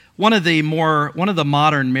One of the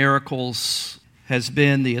modern miracles has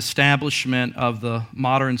been the establishment of the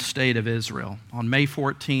modern state of Israel. On May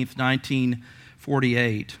 14th,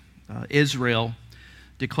 1948, Israel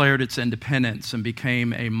declared its independence and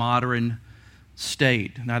became a modern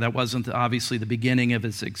state. Now, that wasn't obviously the beginning of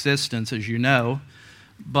its existence, as you know,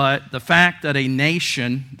 but the fact that a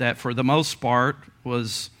nation that for the most part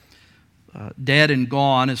was dead and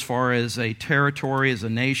gone as far as a territory, as a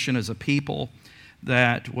nation, as a people,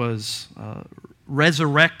 that was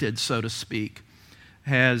resurrected, so to speak,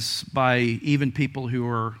 has, by even people who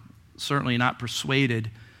are certainly not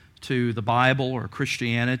persuaded to the Bible or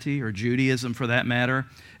Christianity or Judaism for that matter,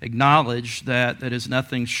 acknowledged that that is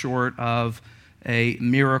nothing short of a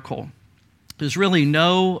miracle. There's really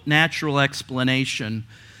no natural explanation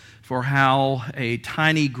for how a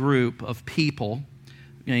tiny group of people,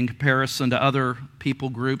 in comparison to other people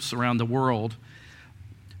groups around the world,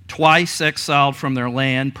 twice exiled from their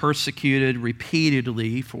land, persecuted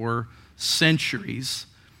repeatedly for centuries,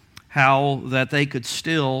 how that they could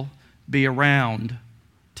still be around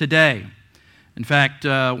today. In fact,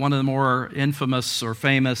 one of the more infamous or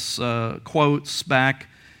famous quotes back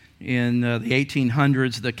in the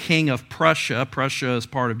 1800s, the King of Prussia is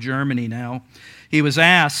part of Germany now, he was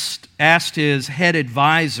asked his head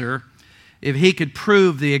advisor if he could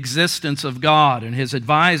prove the existence of God, and his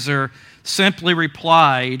advisor simply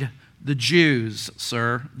replied, "The Jews,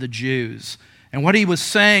 sir, the Jews." And what he was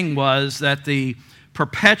saying was that the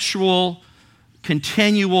perpetual,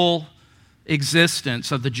 continual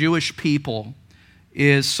existence of the Jewish people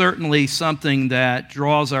is certainly something that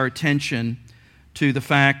draws our attention to the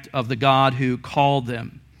fact of the God who called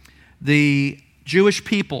them. The Jewish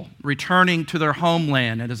people returning to their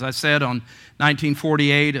homeland, and as I said on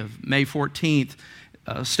 1948 of May 14th,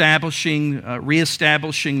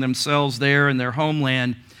 reestablishing themselves there in their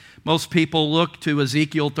homeland. Most people look to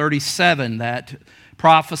Ezekiel 37, that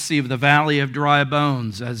prophecy of the valley of dry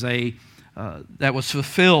bones, as that was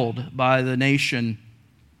fulfilled by the nation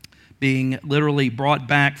being literally brought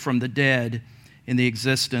back from the dead in the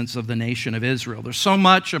existence of the nation of Israel. There's so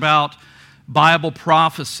much about Bible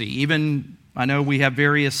prophecy. Even, I know we have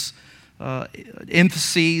various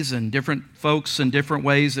emphases and different folks in different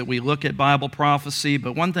ways that we look at Bible prophecy,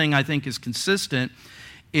 but one thing I think is consistent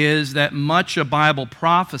is that much of Bible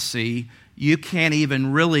prophecy you can't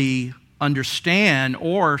even really understand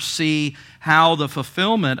or see how the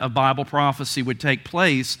fulfillment of Bible prophecy would take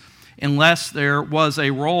place unless there was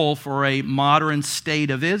a role for a modern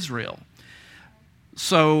state of Israel.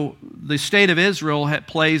 So the state of Israel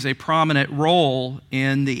plays a prominent role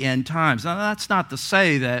in the end times. Now, that's not to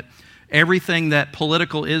say that everything that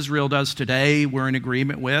political Israel does today we're in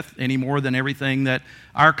agreement with, any more than everything that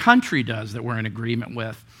our country does that we're in agreement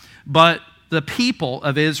with. But the people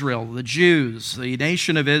of Israel, the Jews, the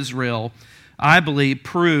nation of Israel, I believe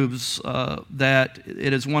proves that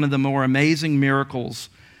it is one of the more amazing miracles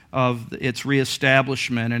of its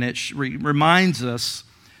reestablishment, and it reminds us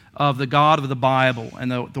of the God of the Bible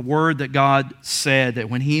and the word that God said, that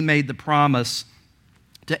when He made the promise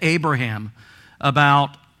to Abraham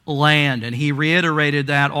about land, and He reiterated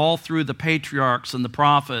that all through the patriarchs and the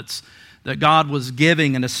prophets, that God was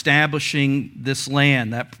giving and establishing this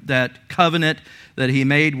land, that covenant that He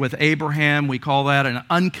made with Abraham, we call that an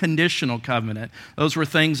unconditional covenant. Those were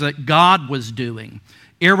things that God was doing,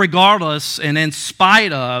 irregardless and in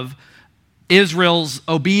spite of Israel's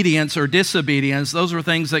obedience or disobedience. Those were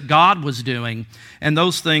things that God was doing, and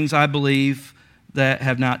those things, I believe, that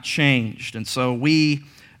have not changed. And so we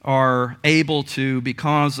are able to,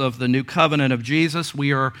 because of the new covenant of Jesus,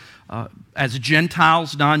 we are, as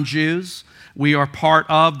Gentiles, non-Jews, we are part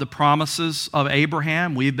of the promises of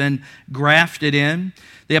Abraham. We've been grafted in.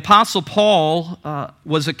 The Apostle Paul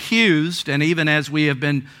was accused, and even as we have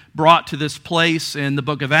been brought to this place in the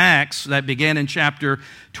book of Acts that began in chapter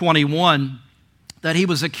 21, that he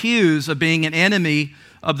was accused of being an enemy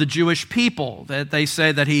of the Jewish people, that they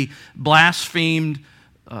say that he blasphemed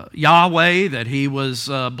Yahweh, that he was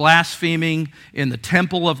blaspheming in the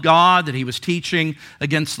temple of God, that he was teaching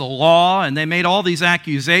against the law, and they made all these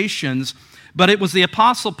accusations. But it was the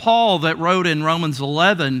Apostle Paul that wrote in Romans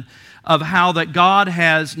 11 of how that God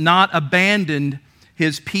has not abandoned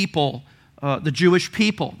His people, the Jewish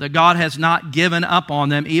people, that God has not given up on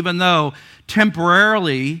them, even though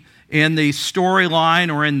temporarily in the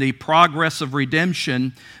storyline or in the progress of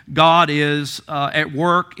redemption, God is at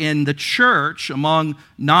work in the church among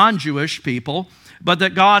non-Jewish people, but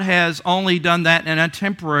that God has only done that in a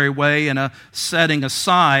temporary way, in a setting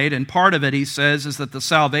aside. And part of it, he says, is that the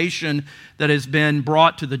salvation that has been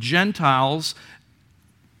brought to the Gentiles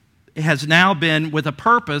has now been with a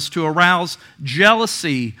purpose to arouse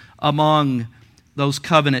jealousy among those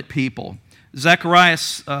covenant people. Zechariah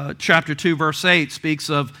chapter 2, verse 8 speaks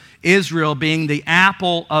of Israel being the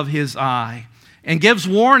apple of his eye and gives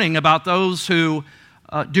warning about those who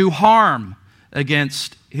do harm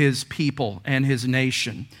against his people and his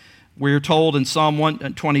nation. We are told in Psalm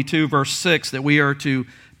 122, verse 6, that we are to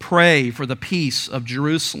pray for the peace of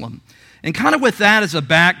Jerusalem. And kind of with that as a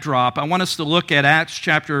backdrop, I want us to look at Acts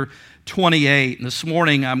chapter 28. And this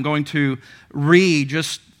morning I'm going to read,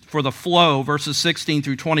 just for the flow, verses 16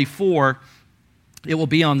 through 24. It will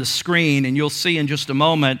be on the screen, and you'll see in just a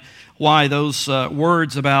moment why those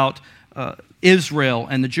words about Israel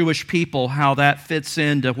and the Jewish people, how that fits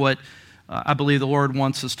into what I believe the Lord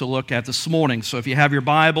wants us to look at this morning. So if you have your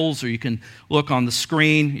Bibles, or you can look on the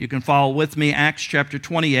screen, you can follow with me. Acts chapter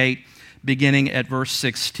 28, beginning at verse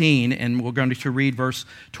 16, and we're going to read verse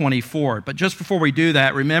 24. But just before we do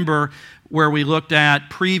that, remember where we looked at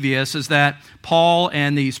previous is that Paul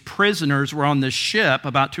and these prisoners were on this ship,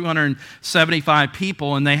 about 275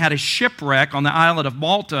 people, and they had a shipwreck on the island of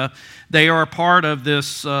Malta. They are a part of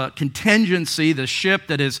this contingency, the ship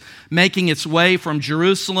that is making its way from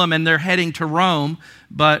Jerusalem, and they're heading to Rome.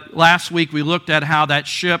 But last week we looked at how that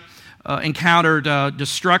ship encountered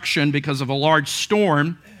destruction because of a large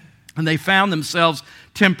storm, and they found themselves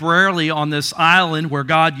temporarily on this island where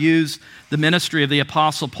God used the ministry of the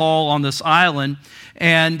Apostle Paul on this island.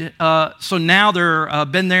 And so now they're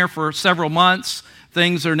been there for several months.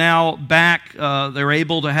 Things are now back. They're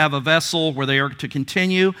able to have a vessel where they are to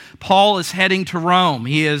continue. Paul is heading to Rome.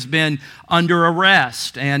 He has been under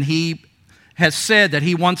arrest, and he has said that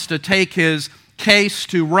he wants to take his case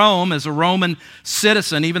to Rome as a Roman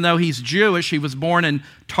citizen. Even though he's Jewish, he was born in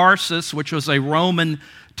Tarsus, which was a Roman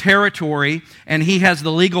territory, and he has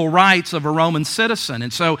the legal rights of a Roman citizen.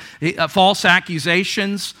 And so false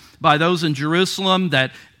accusations by those in Jerusalem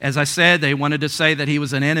that, as I said, they wanted to say that he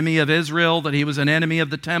was an enemy of Israel, that he was an enemy of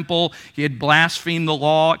the temple, he had blasphemed the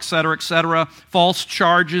law, etc., etc. False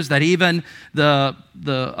charges that even the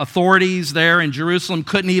authorities there in Jerusalem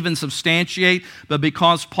couldn't even substantiate, but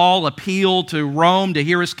because Paul appealed to Rome to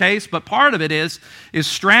hear his case. But part of it is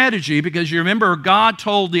strategy, because you remember God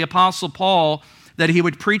told the Apostle Paul that he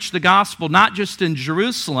would preach the gospel not just in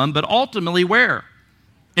Jerusalem, but ultimately where?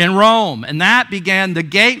 In Rome. And that began the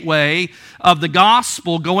gateway of the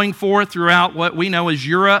gospel going forth throughout what we know as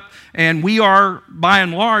Europe. And we are, by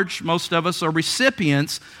and large, most of us are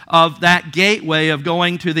recipients of that gateway of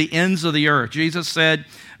going to the ends of the earth. Jesus said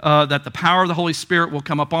that the power of the Holy Spirit will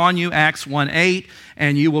come upon you, Acts 1:8,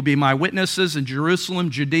 and you will be my witnesses in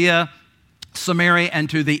Jerusalem, Judea, Samaria, and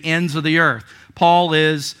to the ends of the earth. Paul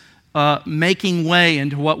is making way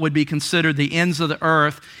into what would be considered the ends of the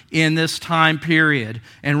earth in this time period.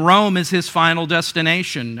 And Rome is his final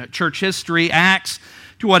destination. Church history, Acts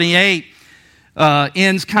 28,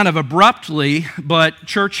 ends kind of abruptly, but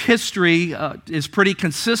church history is pretty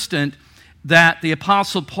consistent that the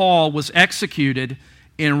Apostle Paul was executed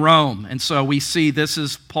in Rome. And so we see this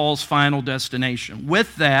is Paul's final destination.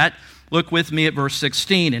 With that, look with me at verse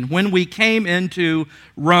 16. And when we came into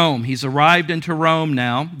Rome, he's arrived into Rome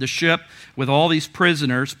now, the ship with all these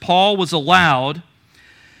prisoners, Paul was allowed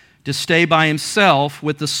to stay by himself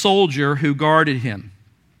with the soldier who guarded him.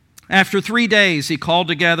 After 3 days, he called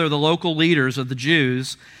together the local leaders of the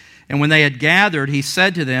Jews, and when they had gathered, he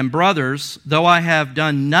said to them, "Brothers, though I have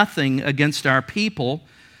done nothing against our people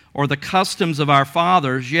or the customs of our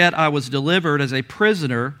fathers, yet I was delivered as a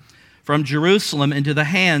prisoner from Jerusalem into the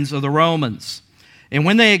hands of the Romans. And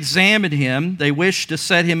when they examined him, they wished to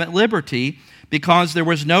set him at liberty, because there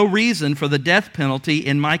was no reason for the death penalty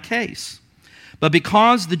in my case. But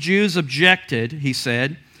because the Jews objected," he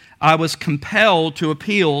said, "I was compelled to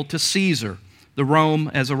appeal to Caesar, the Rome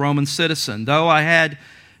as a Roman citizen, though I had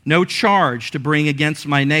no charge to bring against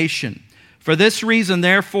my nation. For this reason,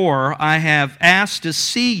 therefore, I have asked to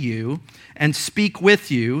see you and speak with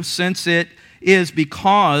you, since it is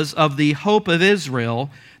because of the hope of Israel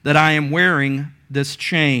that I am wearing this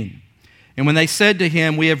chain." And when they said to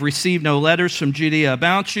him, "We have received no letters from Judea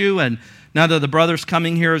about you, and none of the brothers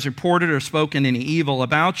coming here has reported or spoken any evil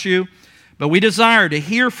about you, but we desire to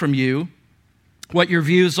hear from you what your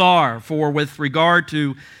views are. For with regard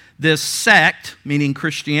to this sect," meaning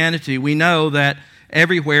Christianity, "we know that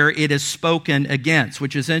everywhere it is spoken against,"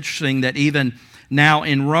 which is interesting that even now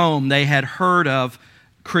in Rome they had heard of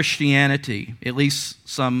Christianity, at least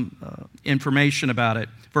some information about it.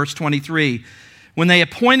 Verse 23, "When they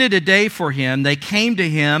appointed a day for him, they came to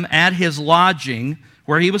him at his lodging,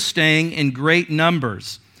 where he was staying in great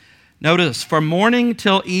numbers. Notice, from morning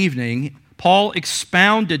till evening, Paul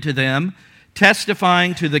expounded to them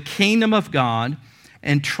testifying to the kingdom of God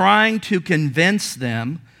and trying to convince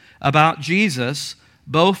them about Jesus,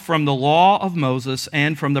 both from the law of Moses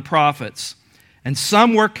and from the prophets. And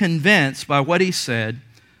some were convinced by what he said,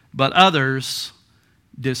 but others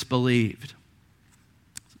disbelieved.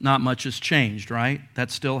 Not much has changed, right?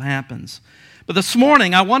 That still happens. But this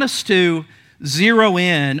morning, I want us to zero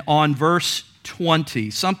in on verse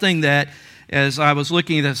 20, something that, as I was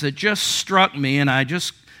looking at this, it just struck me, and I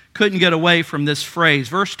just couldn't get away from this phrase.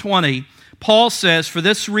 Verse 20, Paul says, "For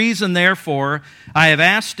this reason, therefore, I have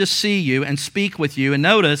asked to see you and speak with you." And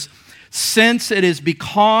notice, since it is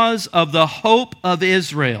because of the hope of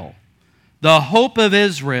Israel,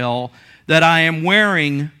 that I am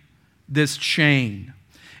wearing this chain.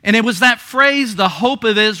 And it was that phrase, the hope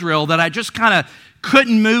of Israel, that I just kind of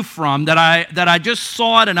couldn't move from, that I just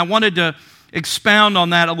saw it, and I wanted to expound on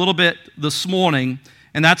that a little bit this morning,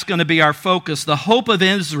 and that's going to be our focus, the hope of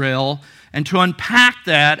Israel, and to unpack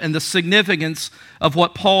that and the significance of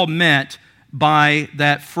what Paul meant by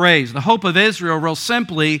that phrase. The hope of Israel, real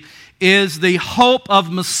simply, is the hope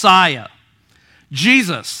of Messiah.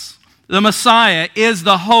 Jesus, the Messiah, is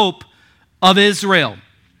the hope of Israel.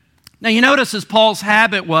 Now you notice, as Paul's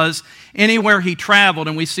habit was, anywhere he traveled,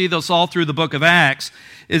 and we see this all through the book of Acts,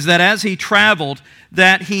 is that as he traveled,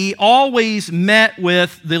 that he always met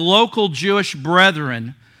with the local Jewish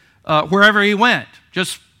brethren wherever he went.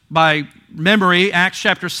 Just by memory, Acts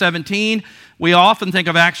chapter 17, we often think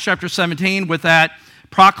of Acts chapter 17 with that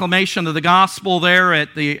proclamation of the gospel there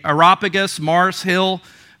at the Areopagus, Mars Hill,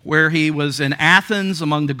 where he was in Athens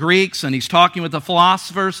among the Greeks, and he's talking with the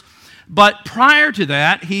philosophers. But prior to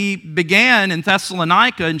that, he began in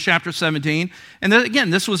Thessalonica in chapter 17. And then, again,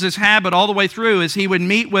 this was his habit all the way through, is he would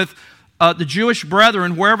meet with the Jewish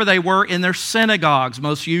brethren wherever they were in their synagogues,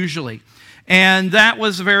 most usually. And that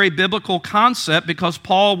was a very biblical concept, because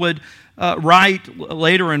Paul would write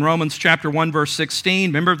later in Romans chapter 1, verse 16.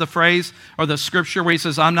 Remember the phrase or the scripture where he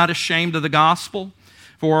says, "I'm not ashamed of the gospel,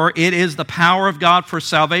 for it is the power of God for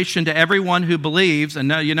salvation to everyone who believes." And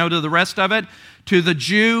now you know to the rest of it, to the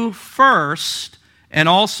Jew first and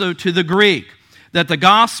also to the Greek. That the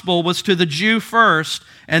gospel was to the Jew first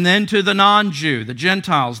and then to the non-Jew, the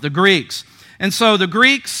Gentiles, the Greeks. And so the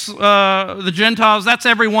Greeks, the Gentiles, that's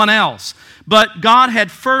everyone else. But God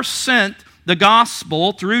had first sent the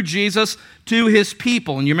gospel through Jesus to his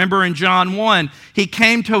people. And you remember in John 1, he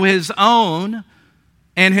came to his own,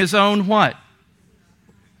 and his own what?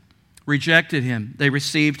 Rejected him. They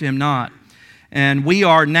received him not. And we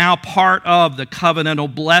are now part of the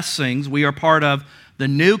covenantal blessings. We are part of the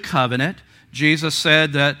new covenant. Jesus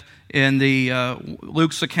said that in the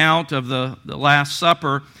Luke's account of the Last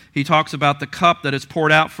Supper, he talks about the cup that is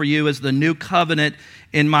poured out for you as the new covenant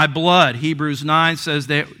in my blood. Hebrews 9 says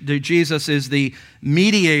that Jesus is the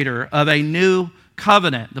mediator of a new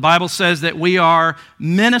covenant. The Bible says that we are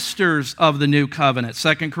ministers of the new covenant.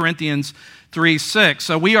 2 Corinthians 3:6.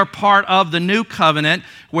 So we are part of the new covenant,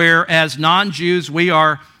 where as non-Jews we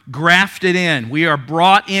are grafted in. We are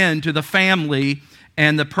brought into the family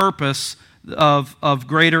and the purpose of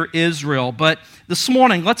greater Israel. But this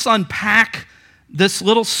morning, let's unpack this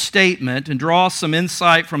little statement and draw some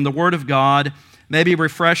insight from the Word of God, maybe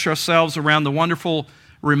refresh ourselves around the wonderful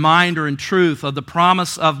reminder and truth of the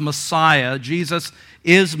promise of Messiah. Jesus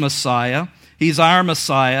is Messiah. He's our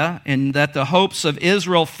Messiah, and that the hopes of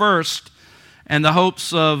Israel first and the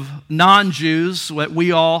hopes of non-Jews, that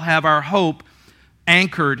we all have our hope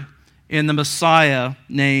anchored in the Messiah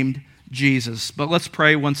named Jesus. But let's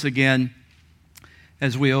pray once again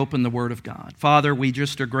as we open the Word of God. Father, we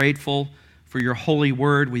just are grateful for your holy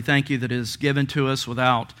word. We thank you that it is given to us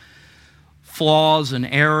without flaws and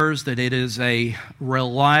errors, that it is a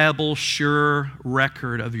reliable, sure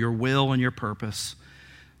record of your will and your purpose.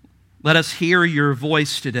 Let us hear your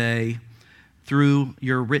voice today through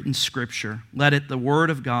your written scripture. Let it, the word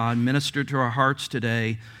of God, minister to our hearts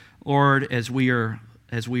today, Lord, as we are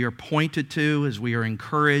pointed to, as we are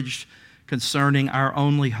encouraged concerning our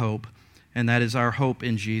only hope, and that is our hope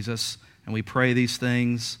in Jesus. And we pray these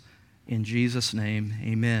things in Jesus' name.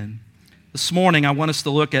 Amen. This morning, I want us to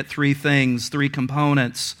look at three things, three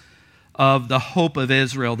components of the hope of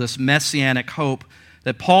Israel, this messianic hope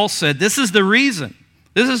that Paul said, this is the reason.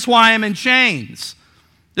 This is why I'm in chains.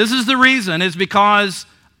 This is the reason, is because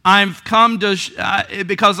I've come to,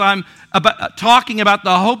 because I'm talking about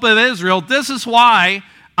the hope of Israel. This is why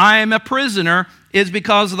I am a prisoner, is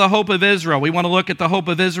because of the hope of Israel. We want to look at the hope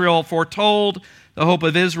of Israel foretold, the hope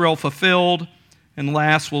of Israel fulfilled, and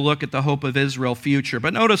last we'll look at the hope of Israel future.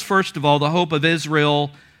 But notice first of all, the hope of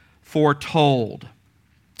Israel foretold.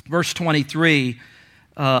 Verse 23,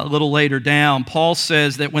 a little later down, Paul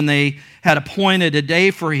says that when they had appointed a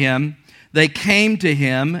day for him, they came to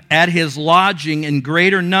him at his lodging in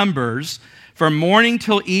greater numbers from morning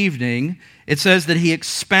till evening. It says that he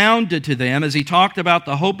expounded to them, as he talked about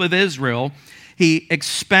the hope of Israel, he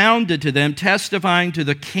expounded to them, testifying to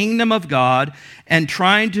the kingdom of God and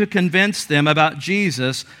trying to convince them about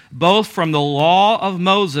Jesus, both from the law of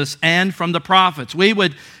Moses and from the prophets. We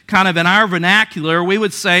would kind of, in our vernacular, we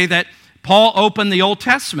would say that Paul opened the Old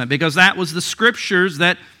Testament because that was the scriptures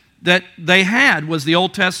that they had, was the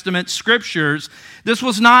Old Testament scriptures. This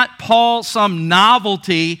was not Paul, some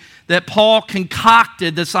novelty that Paul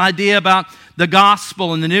concocted, this idea about the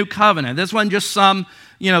gospel and the new covenant. This wasn't just some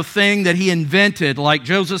thing that he invented, like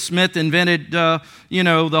Joseph Smith invented, the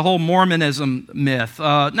whole Mormonism myth.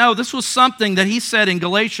 No, this was something that he said in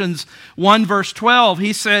Galatians 1, verse 12.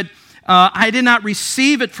 He said, I did not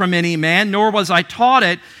receive it from any man, nor was I taught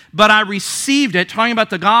it, but I received it, talking about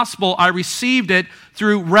the gospel, I received it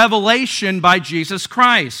through revelation by Jesus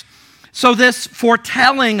Christ. So this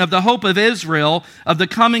foretelling of the hope of Israel, of the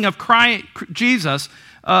coming of Christ, Jesus,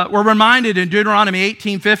 we're reminded in Deuteronomy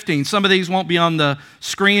 18:15. Some of these won't be on the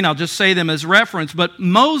screen. I'll just say them as reference. But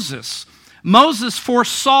Moses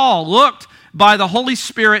foresaw, looked by the Holy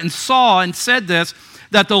Spirit and saw and said this,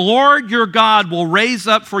 that the Lord your God will raise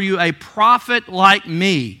up for you a prophet like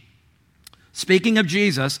me, speaking of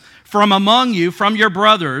Jesus, from among you, from your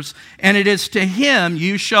brothers, and it is to him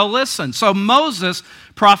you shall listen. So Moses,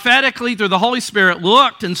 prophetically through the Holy Spirit,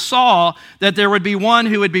 looked and saw that there would be one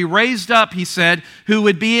who would be raised up, he said, who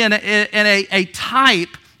would be in a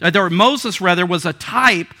type, Moses rather was a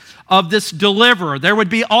type of this deliverer. There would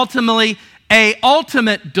be ultimately an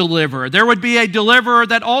ultimate deliverer. There would be a deliverer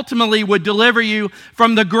that ultimately would deliver you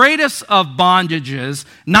from the greatest of bondages,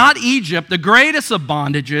 not Egypt, the greatest of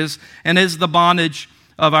bondages, and is the bondage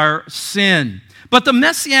of our sin. But the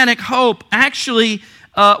messianic hope actually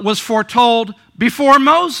was foretold before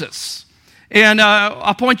Moses. And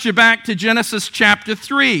I'll point you back to Genesis chapter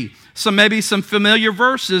 3, maybe some familiar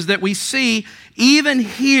verses that we see even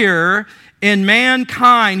here in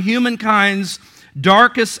humankind's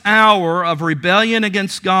darkest hour of rebellion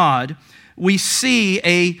against God. We see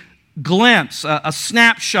a glimpse, a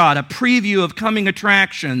snapshot, a preview of coming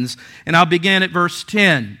attractions. And I'll begin at verse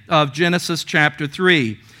 10 of Genesis chapter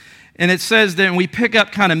 3. And it says that, and we pick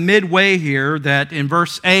up kind of midway here, that in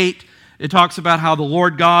verse 8, it talks about how the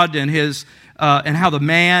Lord God and how the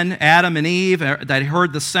man, Adam and Eve, that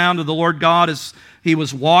heard the sound of the Lord God as he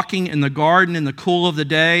was walking in the garden in the cool of the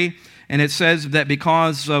day. And it says that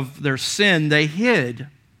because of their sin, they hid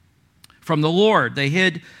from the Lord. They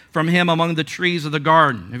hid from him among the trees of the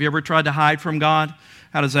garden. Have you ever tried to hide from God?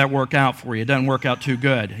 How does that work out for you? It doesn't work out too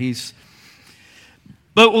good.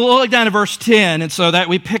 But we'll look down to verse 10, and so that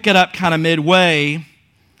we pick it up kind of midway.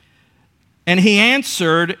 And he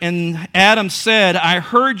answered, and Adam said, I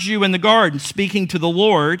heard you in the garden speaking to the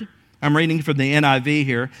Lord. I'm reading from the NIV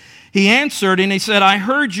here. He answered and he said, I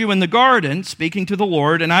heard you in the garden speaking to the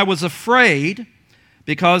Lord, and I was afraid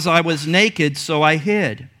because I was naked, so I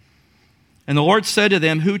hid. And the Lord said to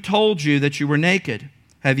them, who told you that you were naked?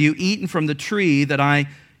 Have you eaten from the tree that I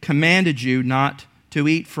commanded you not to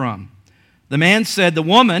eat from? The man said, the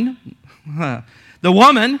woman,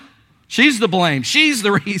 she's the blame. She's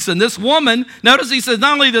the reason. This woman, notice he says,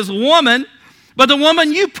 not only this woman, but the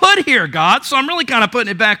woman you put here, God. So I'm really kind of putting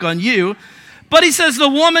it back on you. But he says, the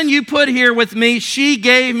woman you put here with me, she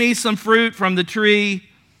gave me some fruit from the tree,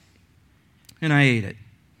 and I ate it.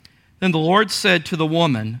 Then the Lord said to the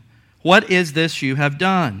woman, what is this you have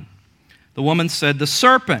done? The woman said, the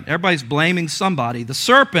serpent. Everybody's blaming somebody. The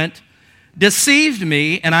serpent deceived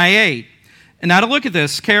me, and I ate. And now to look at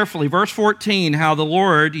this carefully, verse 14, how the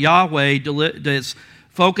Lord, Yahweh, is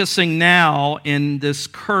focusing now in this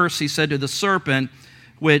curse, he said to the serpent,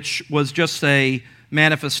 which was just a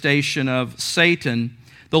manifestation of Satan.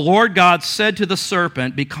 The Lord God said to the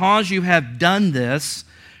serpent, because you have done this,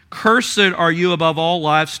 cursed are you above all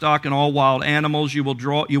livestock and all wild animals. You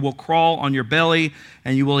will crawl on your belly,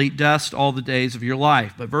 and you will eat dust all the days of your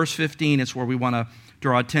life. But verse 15 is where we want to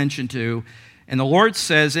draw attention to. And the Lord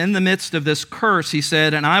says, in the midst of this curse, he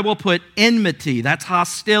said, and I will put enmity, that's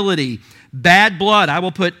hostility, bad blood. I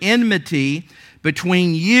will put enmity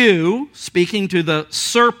between you, speaking to the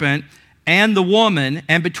serpent, and the woman,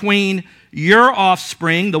 and between your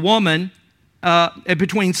offspring, the woman, and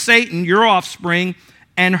between Satan, your offspring,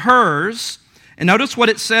 and hers. And notice what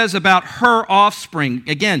it says about her offspring.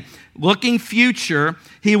 Again, looking future,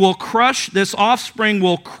 this offspring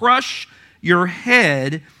will crush your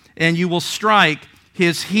head, and you will strike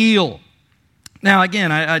his heel. Now,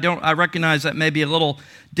 again, I recognize that may be a little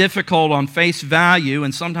difficult on face value,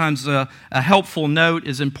 and sometimes a helpful note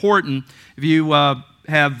is important. If you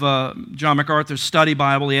have John MacArthur's study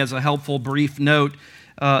Bible, he has a helpful brief note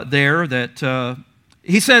there that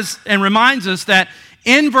he says and reminds us that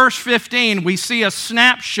in verse 15, we see a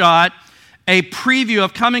snapshot, a preview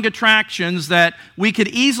of coming attractions that we could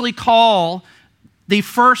easily call the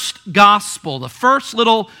first gospel, the first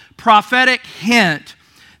little prophetic hint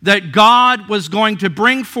that God was going to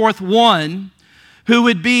bring forth one who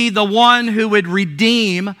would be the one who would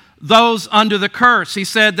redeem those under the curse. He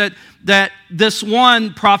said that this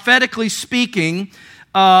one, prophetically speaking,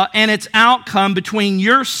 and its outcome between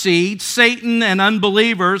your seed, Satan and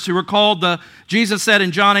unbelievers who were called Jesus said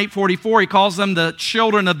in John 8:44, he calls them the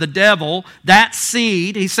children of the devil, that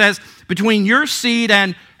seed. He says, between your seed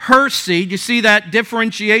and her seed, you see that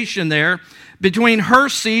differentiation there, between her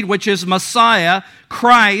seed, which is Messiah,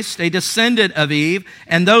 Christ, a descendant of Eve,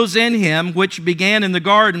 and those in him, which began in the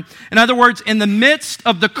garden. In other words, in the midst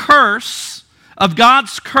of the curse, of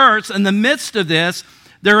God's curse, in the midst of this,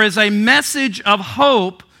 there is a message of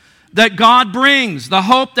hope that God brings, the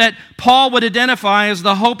hope that Paul would identify as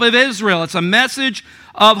the hope of Israel. It's a message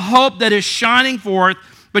of hope that is shining forth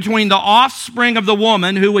between the offspring of the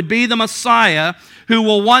woman, who would be the Messiah, who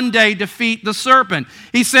will one day defeat the serpent.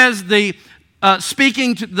 He says,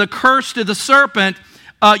 speaking to the curse to the serpent,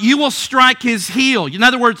 you will strike his heel. In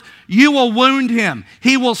other words, you will wound him.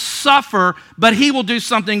 He will suffer, but he will do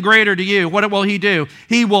something greater to you. What will he do?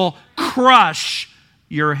 He will crush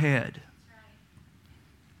your head.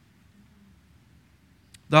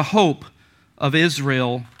 The hope of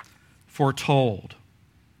Israel foretold.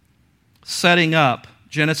 Setting up,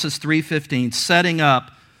 Genesis 3:15, setting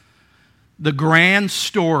up the grand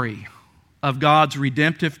story of God's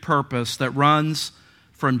redemptive purpose that runs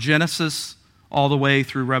from Genesis all the way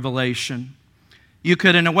through Revelation. You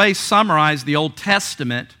could, in a way, summarize the Old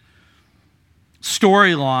Testament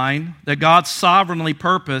storyline that God sovereignly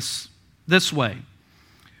purposed this way.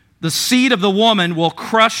 The seed of the woman will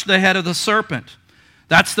crush the head of the serpent.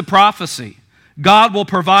 That's the prophecy. God will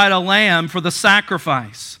provide a lamb for the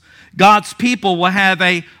sacrifice. God's people will have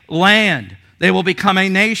a land. They will become a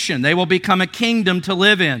nation. They will become a kingdom to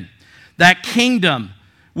live in. That kingdom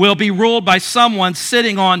will be ruled by someone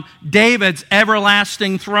sitting on David's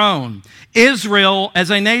everlasting throne. Israel, as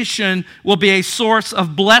a nation, will be a source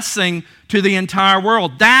of blessing to the entire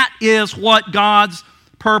world. That is what God's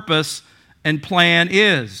purpose and plan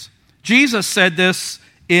is. Jesus said this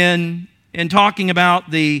in talking about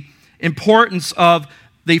the importance of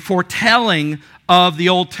the foretelling of the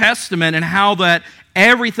Old Testament and how that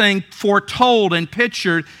everything foretold and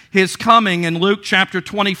pictured his coming in Luke chapter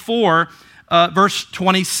 24, verse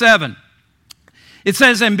 27. It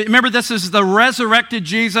says, and remember, this is the resurrected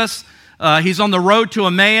Jesus. He's on the road to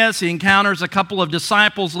Emmaus. He encounters a couple of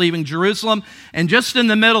disciples leaving Jerusalem. And just in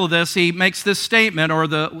the middle of this, he makes this statement, or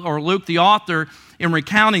Luke, the author, in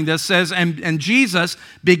recounting this, says, and Jesus,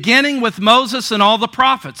 beginning with Moses and all the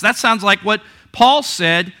prophets. That sounds like what Paul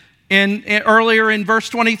said earlier in verse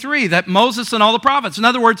 23, that Moses and all the prophets. In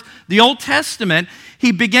other words, the Old Testament,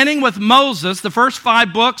 he beginning with Moses, the first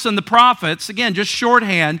 5 books and the prophets, again, just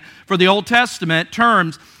shorthand for the Old Testament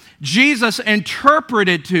terms, Jesus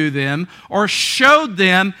interpreted to them or showed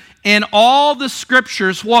them in all the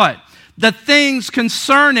scriptures what? The things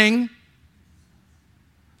concerning.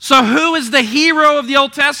 So who is the hero of the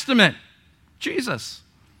Old Testament? Jesus.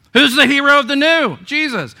 Who's the hero of the New?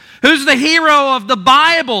 Jesus. Who's the hero of the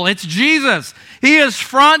Bible? It's Jesus. He is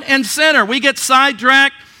front and center. We get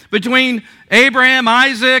sidetracked between Abraham,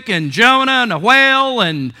 Isaac, and Jonah, and a whale,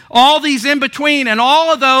 and all these in between, and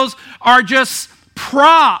all of those are just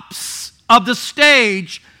props of the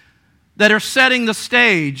stage that are setting the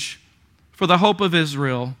stage for the hope of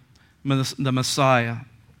Israel, the Messiah.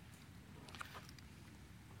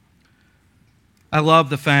 I love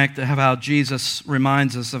the fact of how Jesus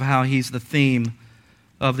reminds us of how he's the theme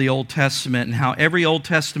of the Old Testament and how every Old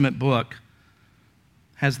Testament book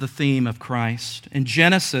has the theme of Christ. In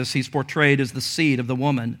Genesis, he's portrayed as the seed of the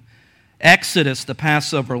woman. Exodus, the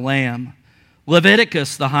Passover lamb.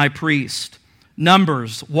 Leviticus, the high priest.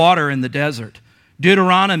 Numbers, water in the desert.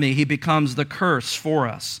 Deuteronomy, he becomes the curse for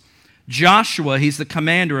us. Joshua, he's the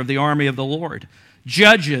commander of the army of the Lord.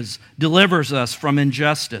 Judges, delivers us from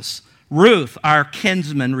injustice. Ruth, our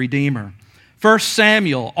kinsman redeemer. 1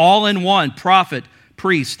 Samuel, all in one, prophet,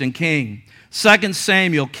 priest, and king. 2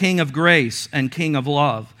 Samuel, king of grace and king of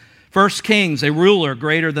love. 1 Kings, a ruler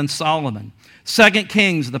greater than Solomon. 2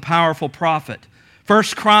 Kings, the powerful prophet. 1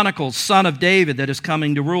 Chronicles, son of David that is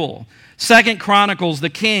coming to rule. 2 Chronicles, the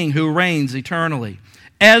king who reigns eternally.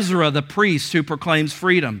 Ezra, the priest who proclaims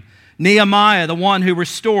freedom. Nehemiah, the one who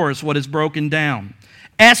restores what is broken down.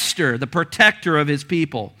 Esther, the protector of his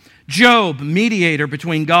people. Job, mediator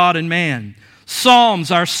between God and man.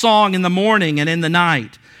 Psalms, our song in the morning and in the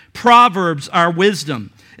night. Proverbs, our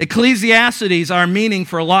wisdom. Ecclesiastes, our meaning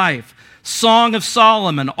for life. Song of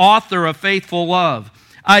Solomon, author of faithful love.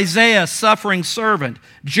 Isaiah, suffering servant.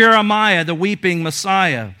 Jeremiah, the weeping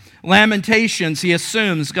Messiah. Lamentations, he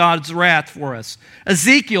assumes God's wrath for us.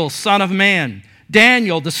 Ezekiel, son of man.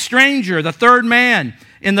 Daniel, the stranger, the third man,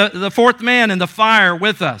 the fourth man in the fire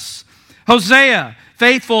with us. Hosea,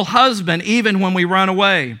 faithful husband, even when we run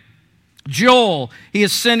away. Joel, he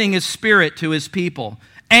is sending his spirit to his people.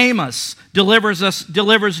 Amos delivers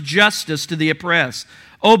justice to the oppressed.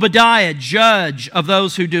 Obadiah, judge of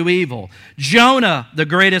those who do evil. Jonah, the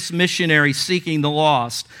greatest missionary seeking the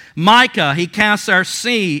lost. Micah, he casts our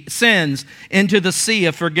sins into the sea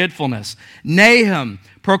of forgetfulness. Nahum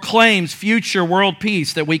proclaims future world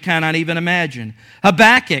peace that we cannot even imagine.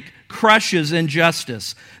 Habakkuk crushes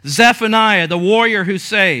injustice. Zephaniah, the warrior who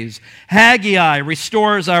saves. Haggai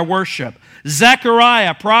restores our worship.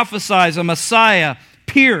 Zechariah prophesies a Messiah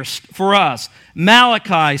pierced for us.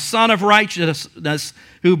 Malachi, son of righteousness,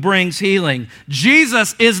 who brings healing.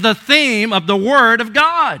 Jesus is the theme of the Word of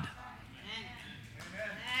God.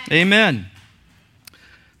 Amen.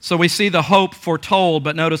 So we see the hope foretold,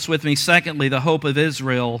 but notice with me, secondly, the hope of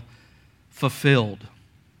Israel fulfilled.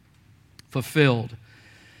 Fulfilled.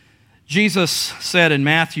 Jesus said in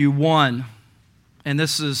Matthew 1, and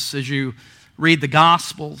this is as you read the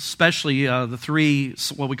Gospels, especially the three,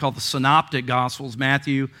 what we call the synoptic Gospels,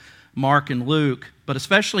 Matthew, Mark, and Luke, but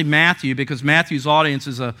especially Matthew, because Matthew's audience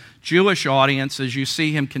is a Jewish audience, as you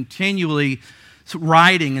see him continually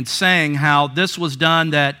writing and saying how this was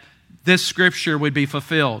done that this scripture would be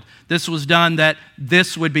fulfilled. This was done that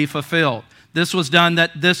this would be fulfilled. This was done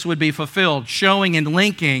that this would be fulfilled, showing and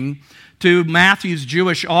linking to Matthew's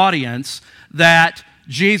Jewish audience that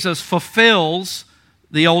Jesus fulfills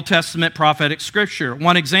the Old Testament prophetic scripture.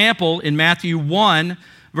 One example in Matthew 1,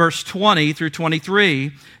 verse 20 through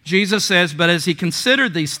 23, Jesus says, "But as he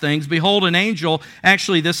considered these things, behold, an angel,"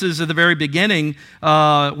 actually this is at the very beginning,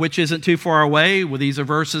 which isn't too far away. Well, these are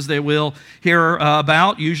verses that we'll hear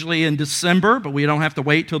about, usually in December, but we don't have to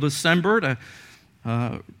wait till December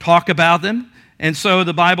to talk about them. And so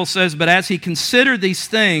the Bible says, "But as he considered these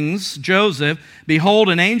things, Joseph, behold,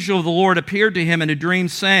 an angel of the Lord appeared to him in a dream,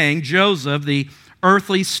 saying," Joseph, the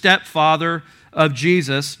earthly stepfather of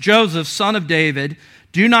Jesus, "Joseph, son of David,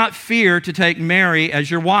 do not fear to take Mary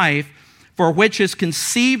as your wife, for which is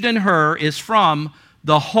conceived in her is from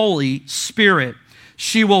the Holy Spirit.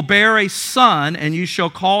 She will bear a son, and you shall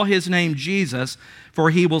call his name Jesus, for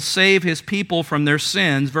he will save his people from their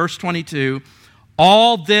sins." Verse 22,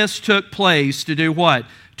 all this took place to do what?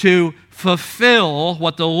 To fulfill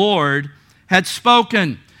what the Lord had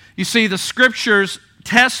spoken. You see, the scriptures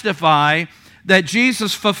testify that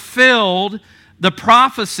Jesus fulfilled the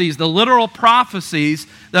prophecies, the literal prophecies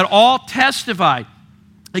that all testified.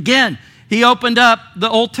 Again, he opened up the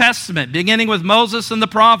Old Testament, beginning with Moses and the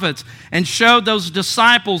prophets, and showed those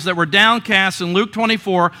disciples that were downcast in Luke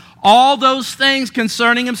 24, all those things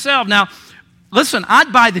concerning himself. Now, listen,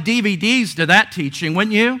 I'd buy the DVDs to that teaching,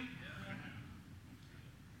 wouldn't you?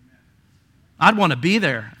 I'd want to be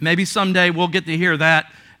there. Maybe someday we'll get to hear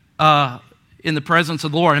that in the presence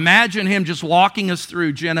of the Lord. Imagine him just walking us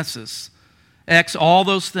through Genesis, all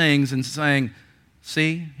those things, and saying,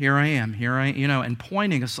 "See, here I am, and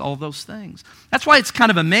pointing us all those things." That's why it's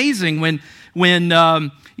kind of amazing when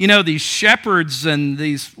these shepherds and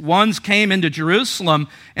these ones came into Jerusalem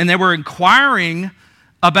and they were inquiring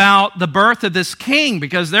about the birth of this king,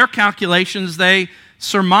 because their calculations, they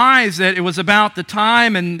surmised that it was about the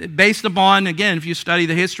time, and based upon, again, if you study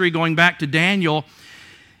the history going back to Daniel,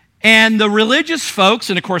 and the religious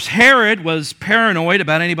folks, and of course Herod was paranoid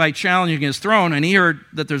about anybody challenging his throne, and he heard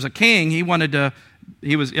that there's a king. All of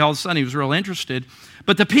a sudden he was real interested.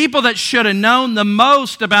 But the people that should have known the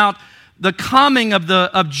most about the coming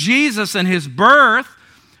of Jesus and his birth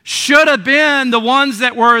should have been the ones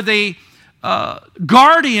that were the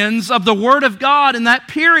guardians of the Word of God in that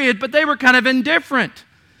period, but they were kind of indifferent.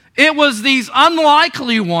 It was these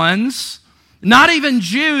unlikely ones, not even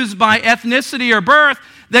Jews by ethnicity or birth,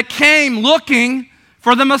 that came looking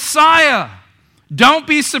for the Messiah. Don't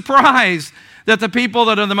be surprised that the people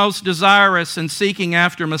that are the most desirous and seeking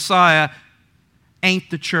after Messiah ain't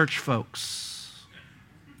the church folks.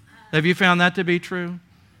 Have you found that to be true?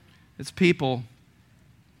 It's people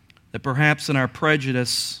that perhaps in our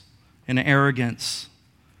prejudice and arrogance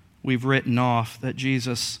we've written off.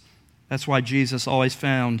 That's why Jesus always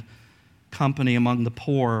found company among the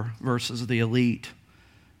poor versus the elite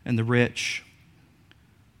and the rich.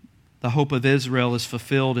 The hope of Israel is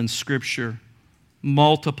fulfilled in Scripture.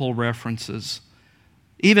 Multiple references.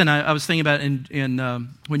 Even I was thinking about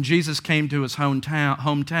when Jesus came to his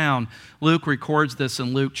hometown. Luke records this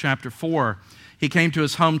in Luke chapter 4. He came to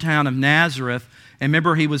his hometown of Nazareth, and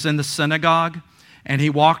remember he was in the synagogue, and he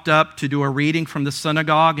walked up to do a reading from the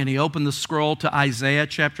synagogue, and he opened the scroll to Isaiah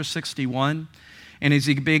chapter 61. And as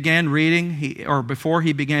he began reading, before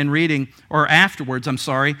he began reading, or afterwards,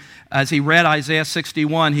 as he read Isaiah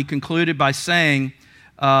 61, he concluded by saying,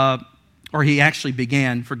 he actually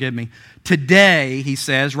began, Today, he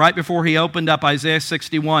says, right before he opened up Isaiah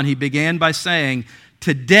 61, he began by saying,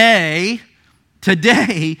 Today,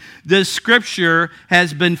 the Scripture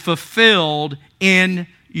has been fulfilled in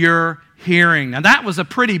your hearing. Now, that was a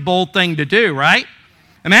pretty bold thing to do, right?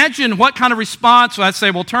 Imagine what kind of response I'd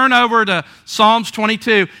say, well, turn over to Psalms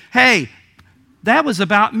 22. Hey, that was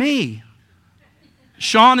about me.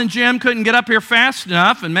 Sean and Jim couldn't get up here fast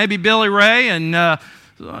enough, and maybe Billy Ray, and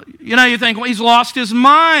you think, well, he's lost his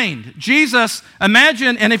mind. Jesus,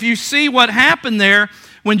 imagine, and if you see what happened there,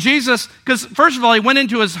 when Jesus, because first of all, he went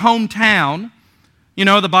into his hometown.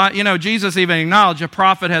 Jesus even acknowledged a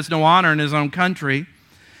prophet has no honor in his own country.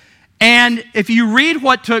 And if you read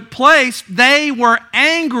what took place, they were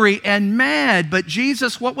angry and mad. But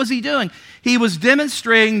Jesus, what was he doing? He was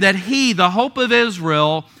demonstrating that he, the hope of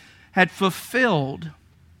Israel, had fulfilled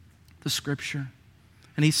the Scripture.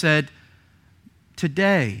 And he said,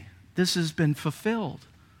 today, this has been fulfilled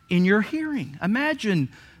in your hearing. Imagine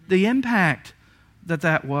the impact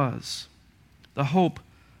that was. The hope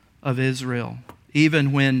of Israel.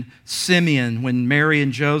 Even when Mary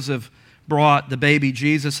and Joseph brought the baby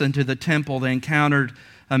Jesus into the temple, they encountered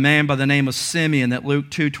a man by the name of Simeon that Luke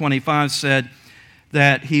 2:25 said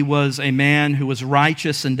that he was a man who was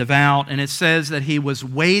righteous and devout. And it says that he was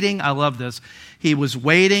waiting, I love this, he was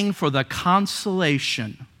waiting for the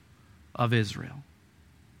consolation of Israel.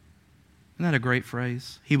 Isn't that a great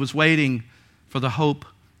phrase? He was waiting for the hope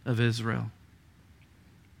of Israel.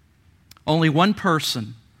 Only one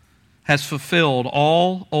person has fulfilled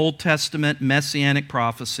all Old Testament messianic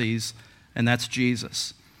prophecies, and that's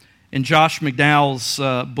Jesus. In Josh McDowell's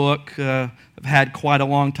book, I've had quite a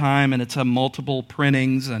long time, and it's had multiple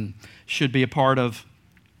printings and should be a part of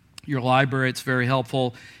your library. It's very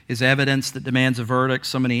helpful. Is Evidence That Demands a Verdict.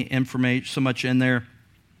 So many information, so much in there.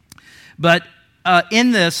 But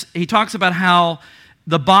in this, he talks about how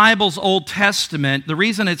the Bible's Old Testament, the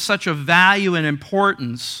reason it's such a value and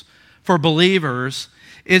importance for believers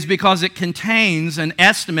is because it contains an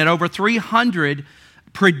estimate over 300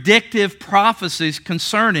 predictive prophecies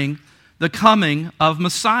concerning the coming of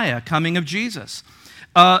Messiah, coming of Jesus.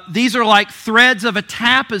 These are like threads of a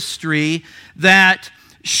tapestry that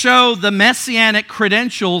show the messianic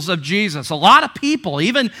credentials of Jesus. A lot of people,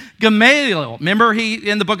 even Gamaliel, remember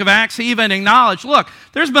in the book of Acts, he even acknowledged, look,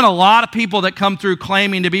 there's been a lot of people that come through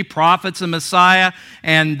claiming to be prophets and Messiah,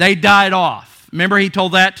 and they died off. Remember he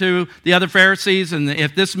told that to the other Pharisees, and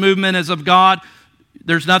if this movement is of God,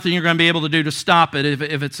 there's nothing you're going to be able to do to stop it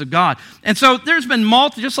if it's of God. And so there's been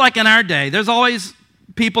just like in our day, there's always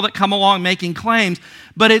people that come along making claims,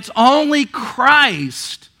 but it's only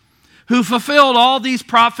Christ who fulfilled all these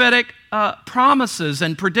prophetic promises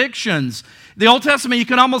and predictions. The Old Testament, you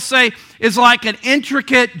can almost say, is like an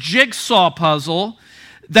intricate jigsaw puzzle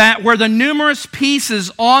where the numerous pieces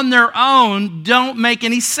on their own don't make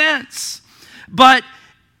any sense. But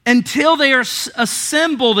until they are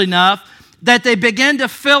assembled enough that they begin to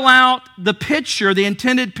fill out the picture, the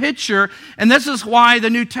intended picture, and this is why the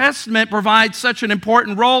New Testament provides such an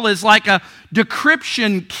important role as like a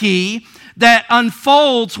decryption key that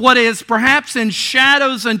unfolds what is perhaps in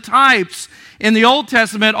shadows and types in the Old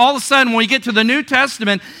Testament. All of a sudden, when we get to the New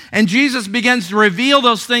Testament and Jesus begins to reveal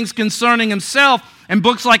those things concerning himself, and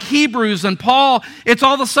books like Hebrews and Paul, it's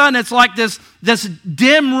all of a sudden, it's like this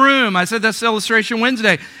dim room. I said this illustration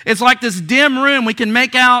Wednesday. It's like this dim room. We can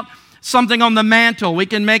make out something on the mantle. We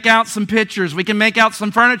can make out some pictures. We can make out some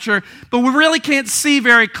furniture. But we really can't see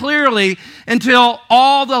very clearly until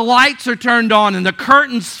all the lights are turned on and the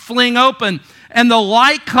curtains fling open and the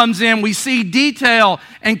light comes in. We see detail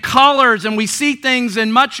and colors and we see things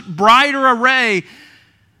in much brighter array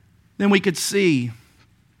than we could see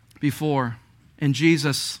before. And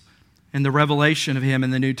Jesus, and the revelation of him in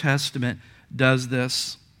the New Testament, does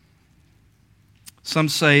this. Some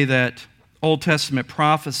say that Old Testament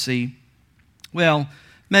prophecy, well,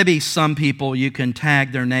 maybe some people you can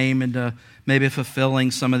tag their name into maybe fulfilling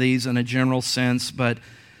some of these in a general sense, but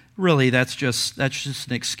really that's just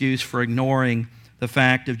an excuse for ignoring the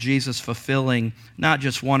fact of Jesus fulfilling not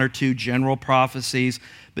just one or two general prophecies,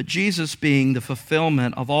 but Jesus being the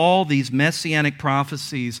fulfillment of all these messianic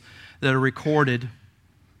prophecies that are recorded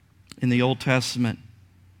in the Old Testament.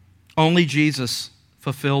 Only Jesus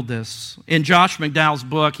fulfilled this. In Josh McDowell's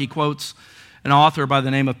book, he quotes an author by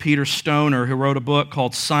the name of Peter Stoner, who wrote a book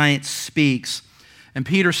called Science Speaks. And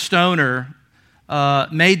Peter Stoner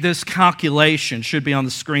made this calculation, should be on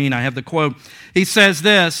the screen. I have the quote. He says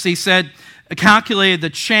this, he said, calculated the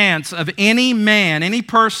chance of any man, any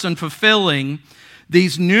person fulfilling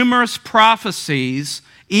these numerous prophecies,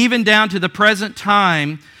 even down to the present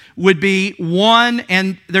time, would be 1,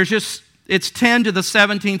 and it's 10 to the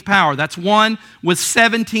 17th power. That's 1 with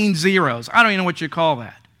 17 zeros. I don't even know what you call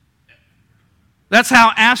that. That's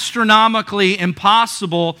how astronomically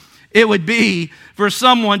impossible it would be for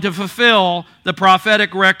someone to fulfill the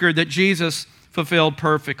prophetic record that Jesus fulfilled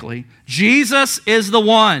perfectly. Jesus is the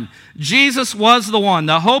one. Jesus was the one,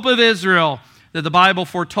 the hope of Israel that the Bible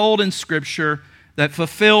foretold in Scripture, that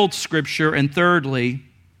fulfilled Scripture. And thirdly,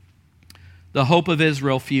 the hope of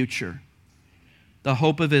Israel future. The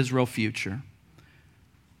hope of Israel future.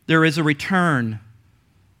 There is a return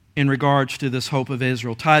in regards to this hope of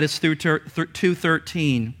Israel. Titus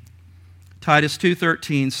 2:13. Titus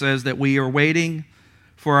 2:13 says that we are waiting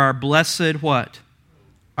for our blessed what?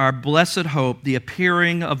 Our blessed hope, the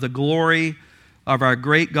appearing of the glory of our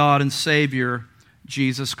great God and Savior,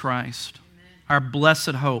 Jesus Christ. Amen. Our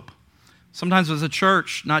blessed hope. Sometimes as a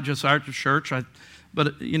church, not just our church,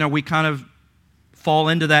 but we kind of fall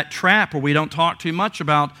into that trap where we don't talk too much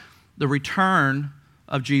about the return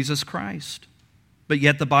of Jesus Christ. But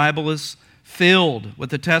yet the Bible is filled with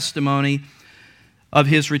the testimony of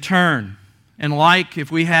His return. And like if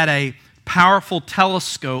we had a powerful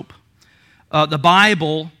telescope, the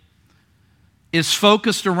Bible is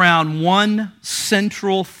focused around one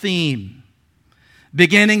central theme.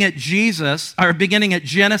 Beginning at Genesis,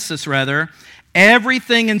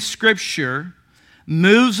 everything in Scripture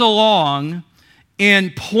moves along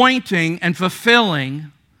in pointing and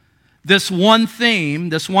fulfilling this one theme,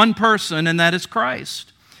 this one person, and that is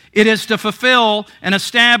Christ. It is to fulfill and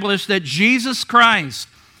establish that Jesus Christ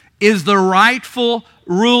is the rightful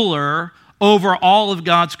ruler over all of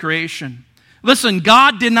God's creation. Listen,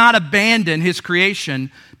 God did not abandon His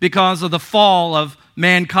creation because of the fall of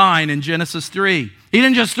mankind in Genesis 3. He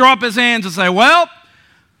didn't just throw up His hands and say, well,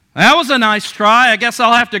 that was a nice try. I guess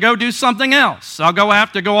I'll have to go do something else. I'll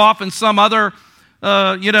have to go off in some other,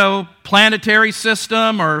 planetary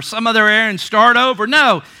system or some other area and start over.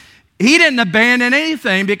 No, He didn't abandon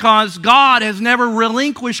anything because God has never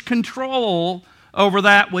relinquished control over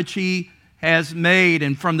that which He has made.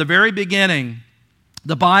 And from the very beginning,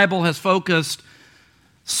 the Bible has focused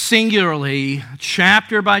singularly,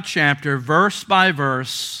 chapter by chapter, verse by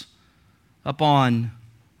verse, upon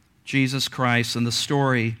Jesus Christ and the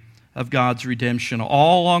story of God's redemption.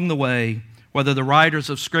 All along the way, whether the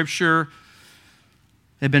writers of Scripture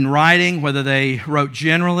have been writing, whether they wrote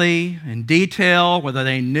generally, in detail, whether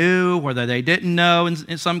they knew, whether they didn't know,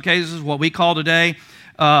 in some cases, what we call today,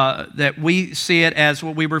 that we see it as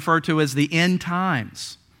what we refer to as the end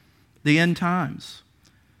times. The end times.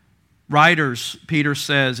 Writers, Peter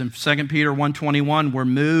says in 2 Peter 1:21, were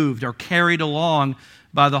moved or carried along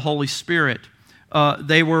by the Holy Spirit.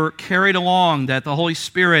 They were carried along, that the Holy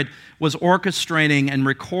Spirit was orchestrating and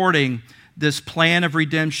recording this plan of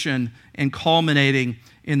redemption and culminating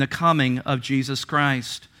in the coming of Jesus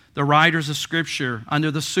Christ. The writers of Scripture,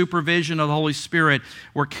 under the supervision of the Holy Spirit,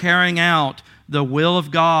 were carrying out the will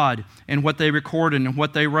of God and what they recorded and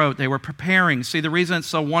what they wrote. They were preparing. See, the reason it's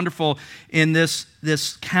so wonderful in this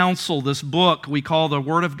counsel, this book we call the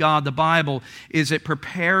Word of God, the Bible, is it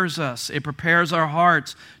prepares us. It prepares our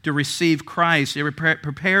hearts to receive Christ. It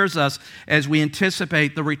prepares us as we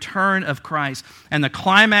anticipate the return of Christ. And the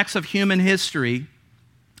climax of human history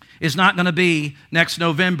is not going to be next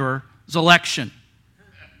November's election.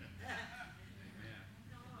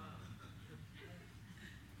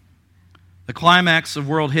 The climax of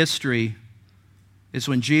world history is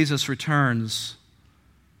when Jesus returns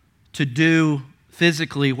to do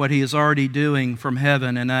physically what He is already doing from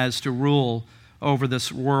heaven, and as to rule over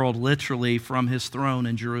this world literally from His throne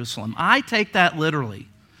in Jerusalem. I take that literally.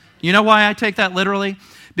 You know why I take that literally?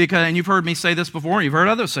 Because, and you've heard me say this before, and you've heard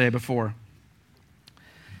others say it before,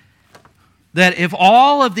 that if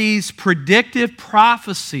all of these predictive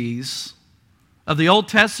prophecies of the Old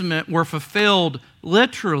Testament were fulfilled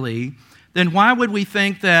literally, then why would we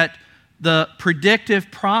think that the predictive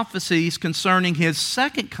prophecies concerning His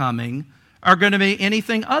second coming are going to be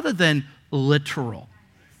anything other than literal?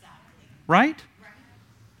 Right?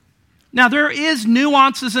 Now, there is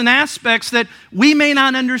nuances and aspects that we may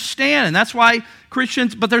not understand, and that's why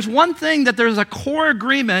Christians, but there's one thing that there's a core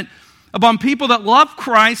agreement among people that love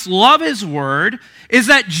Christ, love His Word, is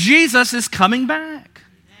that Jesus is coming back.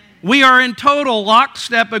 We are in total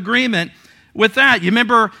lockstep agreement with that. You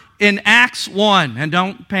remember in Acts 1, and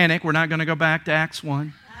don't panic, we're not going to go back to Acts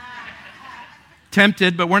 1.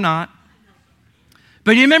 Tempted, but we're not.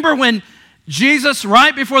 But you remember when Jesus,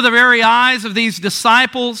 right before the very eyes of these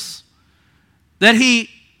disciples, that we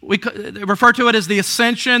refer to it as the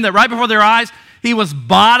ascension, that right before their eyes, He was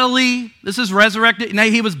bodily, this is resurrected,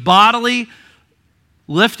 He was bodily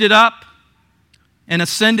lifted up and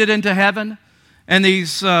ascended into heaven. And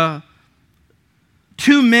these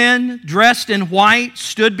two men dressed in white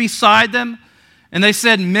stood beside them. And they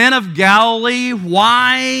said, "Men of Galilee,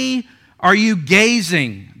 why are you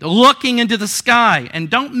gazing, looking into the sky?" And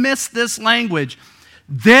don't miss this language.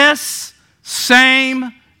 This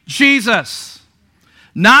same Jesus,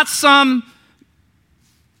 not some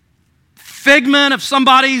figment of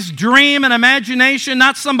somebody's dream and imagination,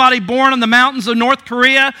 not somebody born in the mountains of North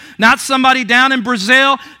Korea, not somebody down in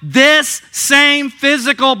Brazil. This same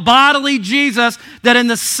physical bodily Jesus, that in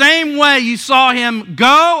the same way you saw Him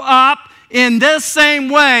go up, in this same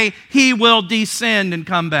way He will descend and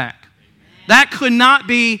come back. That could not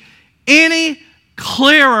be any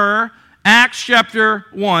clearer. Acts chapter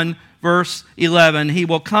 1, verse 11. He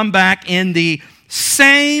will come back in the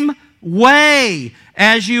same way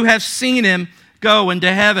as you have seen Him go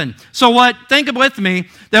into heaven. So think with me,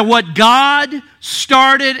 that what God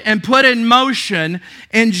started and put in motion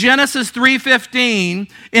in Genesis 3:15,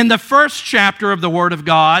 in the first chapter of the Word of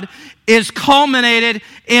God, is culminated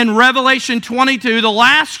in Revelation 22, the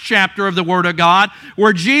last chapter of the Word of God,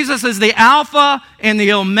 where Jesus is the Alpha and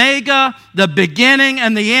the Omega, the beginning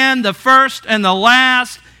and the end, the first and the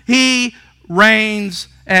last. He reigns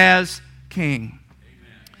as King.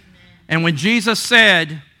 And when Jesus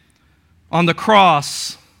said on the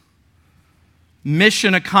cross,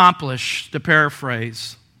 "Mission accomplished," to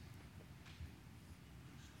paraphrase,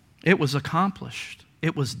 it was accomplished.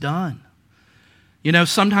 It was done. You know,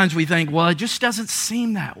 sometimes we think, well, it just doesn't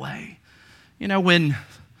seem that way. You know, when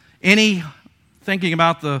thinking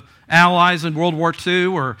about the Allies in World War II,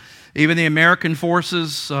 or even the American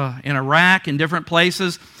forces in Iraq and different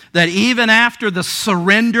places, that even after the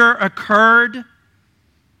surrender occurred,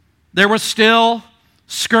 there were still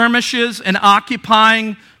skirmishes and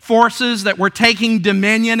occupying forces that were taking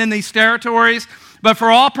dominion in these territories. But for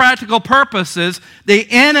all practical purposes, the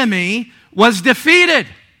enemy was defeated.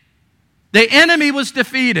 The enemy was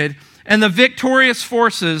defeated, and the victorious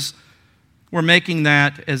forces were making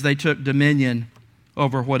that as they took dominion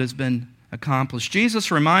over what has been accomplished.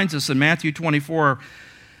 Jesus reminds us in Matthew 24,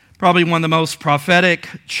 probably one of the most prophetic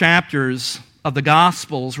chapters of the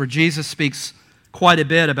Gospels, where Jesus speaks quite a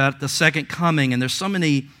bit about the second coming, and there's so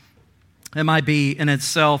many. It might be in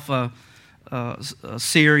itself a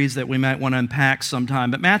series that we might want to unpack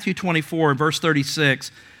sometime. But Matthew 24, verse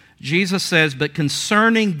 36, Jesus says, "But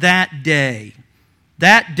concerning that day,"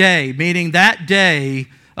 meaning that day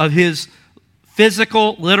of His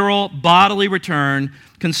physical, literal, bodily return,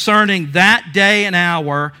 concerning that day and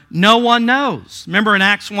hour, no one knows. Remember in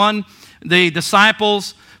Acts 1, the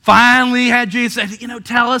disciples finally had Jesus say,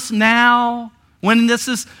 "Tell us now. When this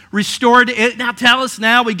is restored, now tell us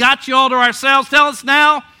now. We got you all to ourselves. Tell us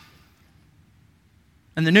now."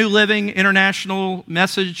 And the New Living International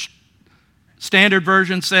Message Standard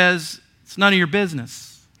Version says, "It's none of your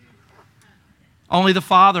business. Only the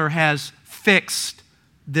Father has fixed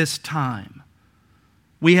this time.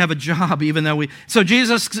 We have a job, even though So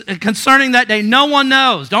Jesus, concerning that day, no one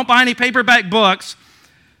knows. Don't buy any paperback books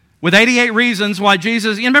with 88 reasons why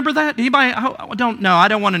Jesus, you remember that? Anybody? I don't know. I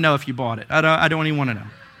don't want to know if you bought it. I don't even want to know.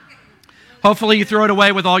 Hopefully you throw it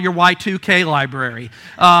away with all your Y2K library.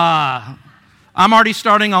 I'm already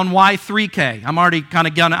starting on Y3K. I'm already kind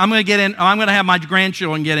of I'm going to get in. I'm going to have my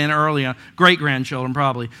grandchildren get in early, great-grandchildren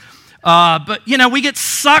probably. But, we get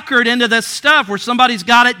suckered into this stuff where somebody's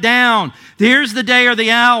got it down. Here's the day or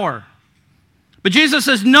the hour. But Jesus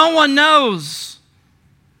says no one knows.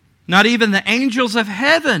 Not even the angels of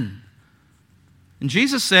heaven. And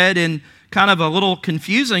Jesus said, in kind of a little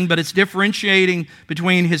confusing, but it's differentiating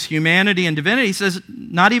between His humanity and divinity, He says,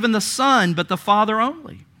 not even the Son, but the Father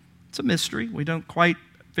only. It's a mystery we don't quite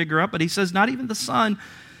figure out, but He says, not even the Son,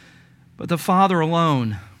 but the Father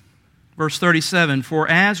alone. Verse 37, "For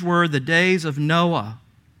as were the days of Noah,"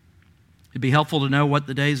 it'd be helpful to know what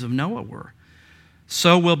the days of Noah were,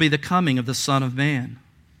 "so will be the coming of the Son of Man.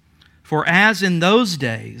 For as in those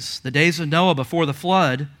days, the days of Noah before the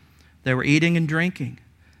flood, they were eating and drinking,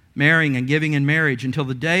 marrying and giving in marriage until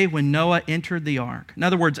the day when Noah entered the ark. In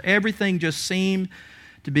other words, everything just seemed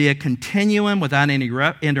to be a continuum without any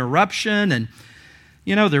interruption. And,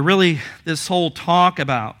 there really, this whole talk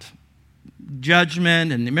about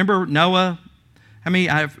judgment. And remember Noah? How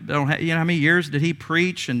many years did he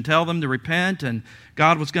preach and tell them to repent? And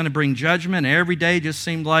God was going to bring judgment. Every day just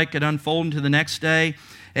seemed like it unfolded to the next day.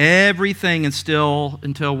 Everything is still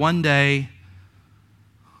until one day,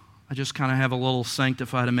 I just kind of have a little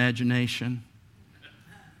sanctified imagination.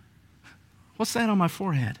 What's that on my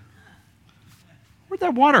forehead? Where'd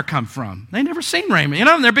that water come from? They never seen rain.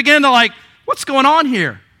 And they're beginning to what's going on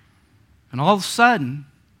here? And all of a sudden,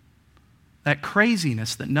 that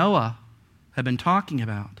craziness that Noah had been talking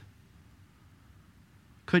about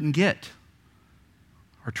couldn't get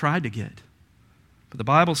or tried to get. But the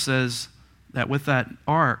Bible says that with that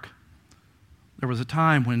ark, there was a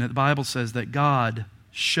time when the Bible says that God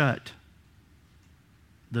shut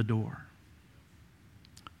the door.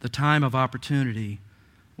 The time of opportunity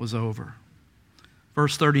was over.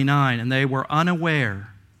 Verse 39, and they were unaware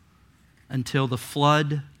until the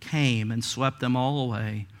flood came and swept them all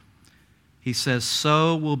away. He says,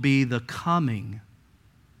 so will be the coming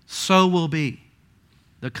of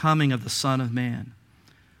the Son of Man.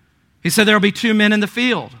 He said there will be 2 men in the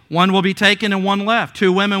field. One will be taken and one left.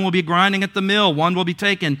 2 women will be grinding at the mill. One will be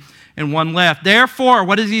taken and one left. Therefore,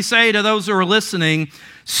 what does he say to those who are listening?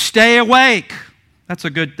 Stay awake. That's a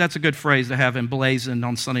good phrase to have emblazoned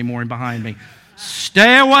on Sunday morning behind me.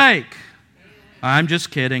 Stay awake. I'm just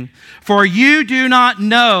kidding. For you do not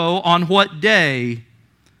know on what day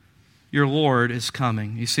your Lord is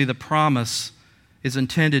coming. You see, the promise is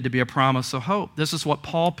intended to be a promise of hope. This is what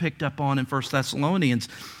Paul picked up on in 1 Thessalonians.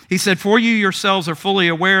 He said, for you yourselves are fully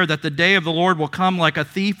aware that the day of the Lord will come like a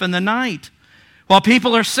thief in the night. While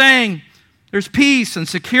people are saying there's peace and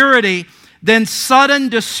security, then sudden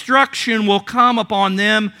destruction will come upon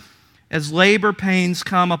them as labor pains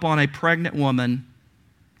come upon a pregnant woman,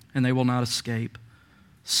 and they will not escape.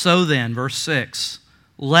 So then, verse 6,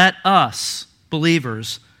 let us,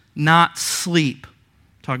 believers, not sleep.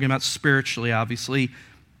 Talking about spiritually, obviously,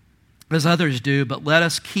 as others do, but let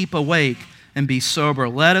us keep awake and be sober.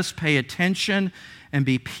 Let us pay attention and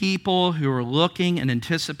be people who are looking and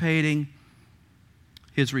anticipating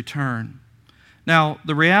His return. Now,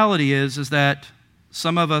 the reality is that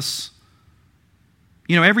some of us,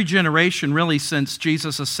 every generation really since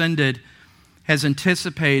Jesus ascended has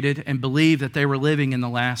anticipated and believed that they were living in the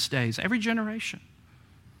last days. Every generation.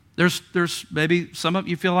 There's maybe some of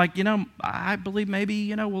you feel like, I believe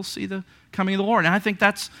maybe, we'll see the coming of the Lord. And I think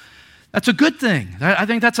that's a good thing. I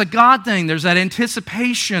think that's a God thing. There's that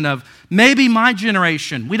anticipation of maybe my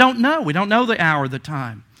generation. We don't know. We don't know the hour, the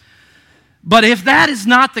time. But if that is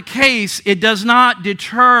not the case, it does not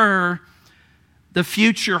deter the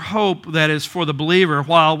future hope that is for the believer.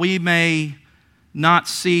 While we may not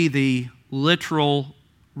see the literal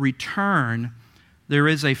return, there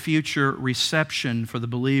is a future reception for the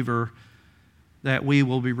believer that we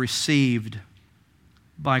will be received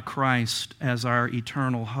by Christ as our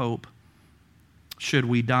eternal hope should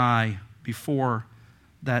we die before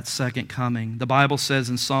that second coming. The Bible says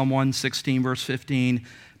in Psalm 116, verse 15,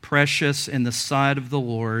 precious in the sight of the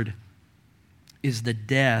Lord is the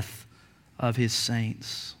death of His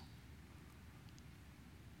saints.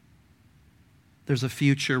 There's a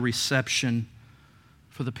future reception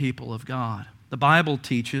for the people of God. The Bible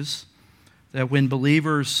teaches that when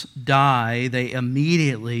believers die, they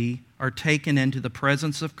immediately are taken into the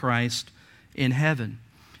presence of Christ in heaven.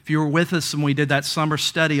 If you were with us when we did that summer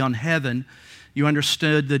study on heaven, you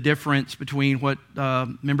understood the difference between what,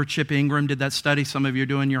 remember Chip Ingram did that study, some of you are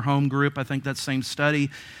doing your home group, I think that same study,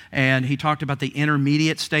 and he talked about the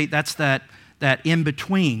intermediate state. That's that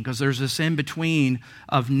in-between, because there's this in-between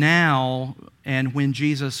of now and when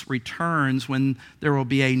Jesus returns, when there will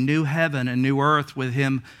be a new heaven, a new earth with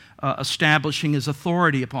Him establishing His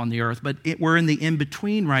authority upon the earth. But we're in the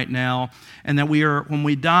in-between right now, and that when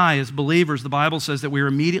we die as believers, the Bible says that we are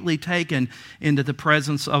immediately taken into the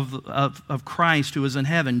presence of Christ who is in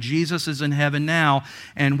heaven. Jesus is in heaven now,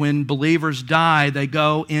 and when believers die, they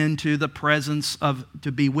go into the presence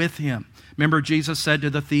to be with Him. Remember, Jesus said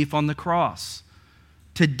to the thief on the cross,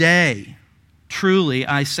 today, truly,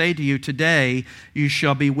 I say to you, today you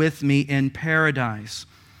shall be with me in paradise.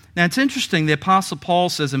 Now, it's interesting, the Apostle Paul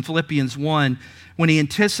says in Philippians 1, when he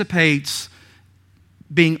anticipates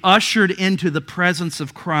being ushered into the presence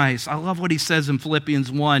of Christ, I love what he says in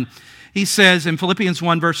Philippians 1. He says in Philippians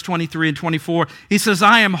 1, verse 23 and 24, he says,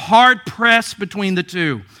 I am hard-pressed between the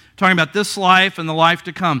two. Talking about this life and the life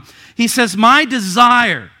to come. He says, my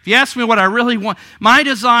desire, if you ask me what I really want, my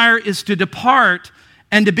desire is to depart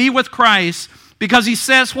and to be with Christ, because he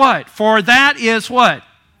says what? For that is what?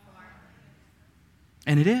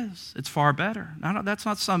 And it is. It's far better. No, that's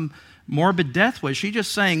not some morbid death wish. He's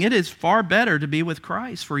just saying it is far better to be with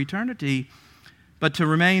Christ for eternity, but to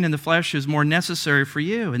remain in the flesh is more necessary for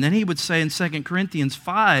you. And then he would say in 2 Corinthians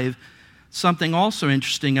 5 something also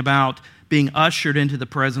interesting about being ushered into the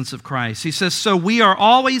presence of Christ. He says, so we are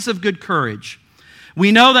always of good courage.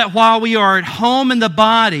 We know that while we are at home in the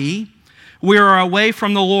body, we are away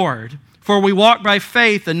from the Lord. For we walk by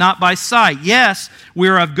faith and not by sight. Yes, we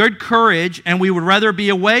are of good courage, and we would rather be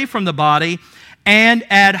away from the body and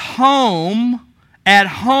at home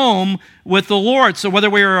with the Lord. So whether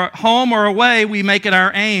we are at home or away, we make it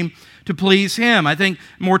our aim to please Him. I think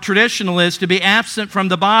more traditional is to be absent from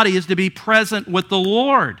the body is to be present with the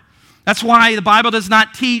Lord. That's why the Bible does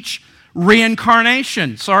not teach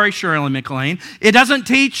reincarnation. Sorry, Shirley McLean. It doesn't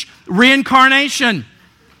teach reincarnation.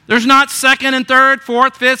 There's not second and third,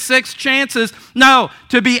 fourth, fifth, sixth chances. No,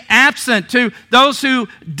 to be absent. To those who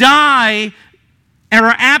die and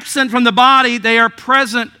are absent from the body, they are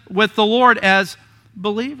present with the Lord as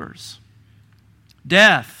believers.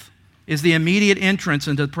 Death is the immediate entrance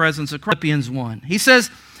into the presence of Christ. Philippians 1. He says,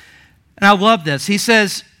 and I love this, he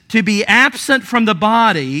says, to be absent from the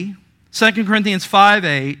body, 2 Corinthians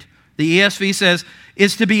 5:8, the ESV says,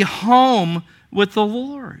 is to be home with the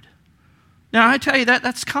Lord. Now, I tell you,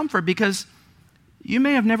 that's comfort, because you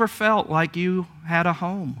may have never felt like you had a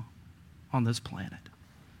home on this planet.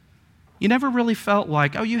 You never really felt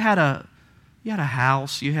like, oh, you had a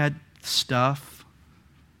house, you had stuff.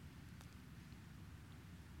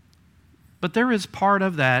 But there is part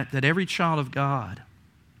of that every child of God,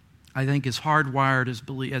 I think, is hardwired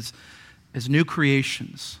as new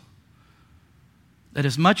creations. That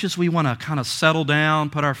as much as we want to kind of settle down,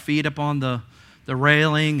 put our feet up on the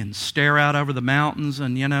railing and stare out over the mountains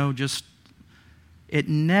and, it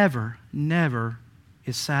never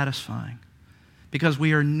is satisfying. Because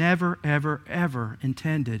we are never, ever, ever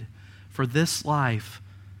intended for this life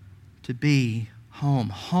to be home.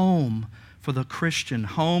 Home for the Christian,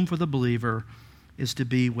 home for the believer is to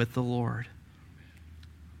be with the Lord.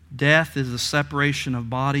 Death is the separation of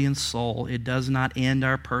body and soul. It does not end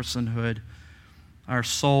our personhood. Our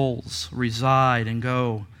souls reside and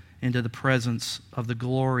go into the presence of the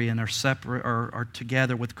glory and are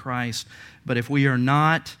together with Christ. But if we are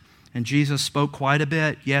not, and Jesus spoke quite a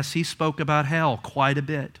bit, yes, He spoke about hell quite a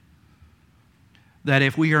bit, that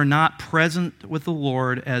if we are not present with the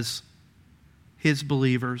Lord as His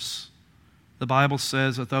believers, the Bible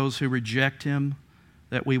says that those who reject Him,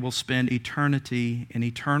 that we will spend eternity in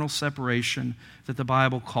eternal separation that the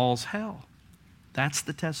Bible calls hell. That's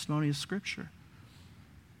the testimony of Scripture.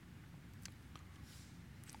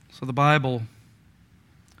 So the Bible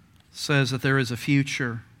says that there is a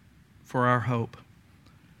future for our hope.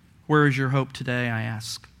 Where is your hope today, I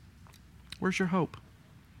ask? Where's your hope?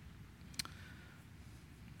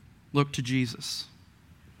 Look to Jesus.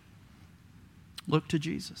 Look to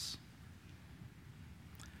Jesus.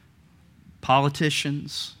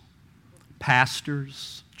 Politicians,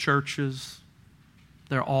 pastors, churches,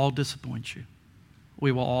 they'll all disappoint you.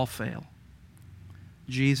 We will all fail.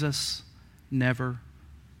 Jesus never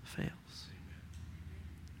fails.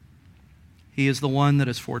 He is the one that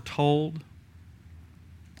is foretold.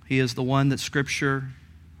 He is the one that Scripture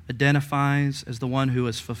identifies as the one who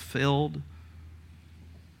is fulfilled.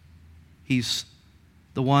 He's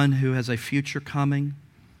the one who has a future coming.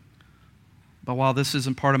 But while this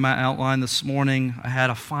isn't part of my outline this morning, I had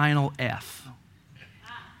a final F.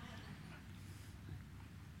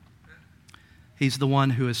 He's the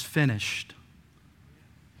one who has finished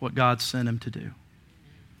what God sent Him to do.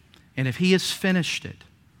 And if He has finished it,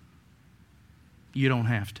 you don't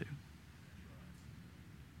have to.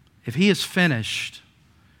 If He has finished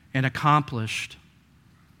and accomplished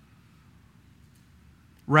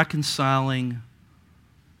reconciling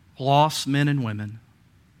lost men and women,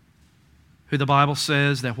 who the Bible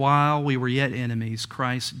says that while we were yet enemies,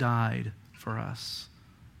 Christ died for us,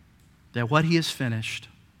 that what He has finished,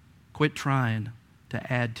 quit trying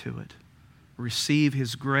to add to it. Receive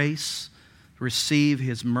His grace, receive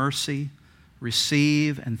His mercy,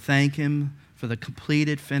 receive and thank Him for the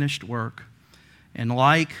completed, finished work. And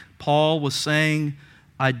like Paul was saying,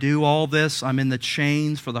 I do all this, I'm in the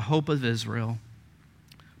chains for the hope of Israel,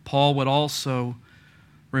 Paul would also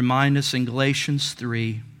remind us in Galatians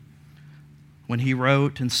 3, when he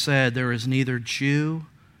wrote and said, there is neither Jew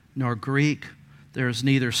nor Greek, there is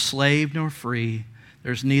neither slave nor free,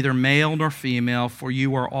 there's neither male nor female, for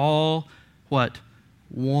you are all, what?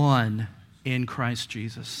 One in Christ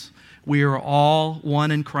Jesus. We are all one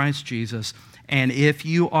in Christ Jesus. And if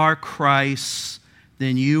you are Christ's,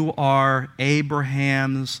 then you are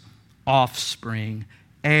Abraham's offspring,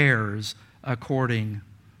 heirs according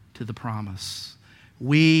to the promise.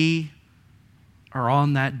 We are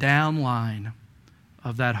on that down line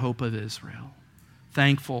of that hope of Israel.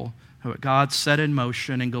 Thankful what God set in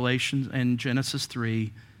motion in Galatians and Genesis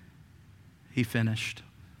 3, He finished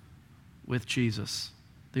with Jesus,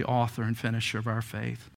 the author and finisher of our faith.